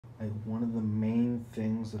Like one of the main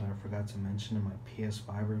things that I forgot to mention in my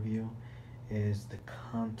PS5 review is the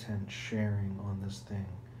content sharing on this thing.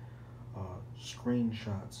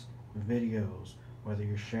 Screenshots, videos, whether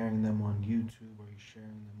you're sharing them on YouTube or you're sharing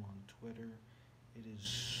them on Twitter, it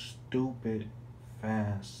is stupid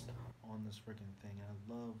fast on this freaking thing. And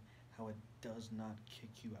I love how it does not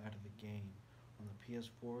kick you out of the game. On the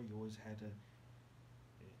PS4, you always had to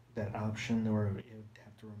that option where it would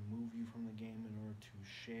have to remove you from the game in order to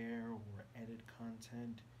share or edit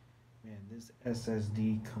content. Man, this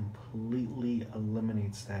SSD completely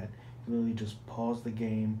eliminates that. You literally just pause the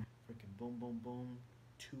game, freaking boom, boom, boom,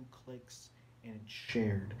 2 clicks, and it's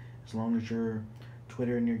shared. As long as your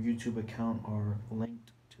Twitter and your YouTube account are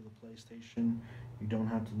linked to the PlayStation, you don't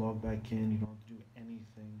have to log back in, you don't have to do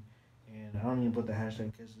anything. And I don't even put the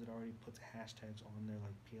hashtag because it already puts hashtags on there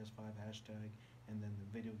like PS5 hashtag and then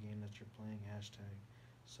the video game that you're playing hashtag.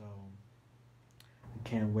 So I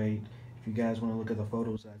can't wait. If you guys want to look at the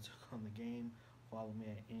photos that I took on the game, follow me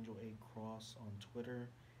at Angel A Cross on Twitter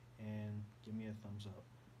and give me a thumbs up.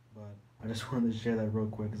 But I just wanted to share that real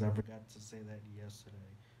quick because I forgot to say that yesterday.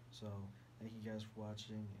 So thank you guys for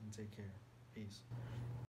watching and take care. Peace.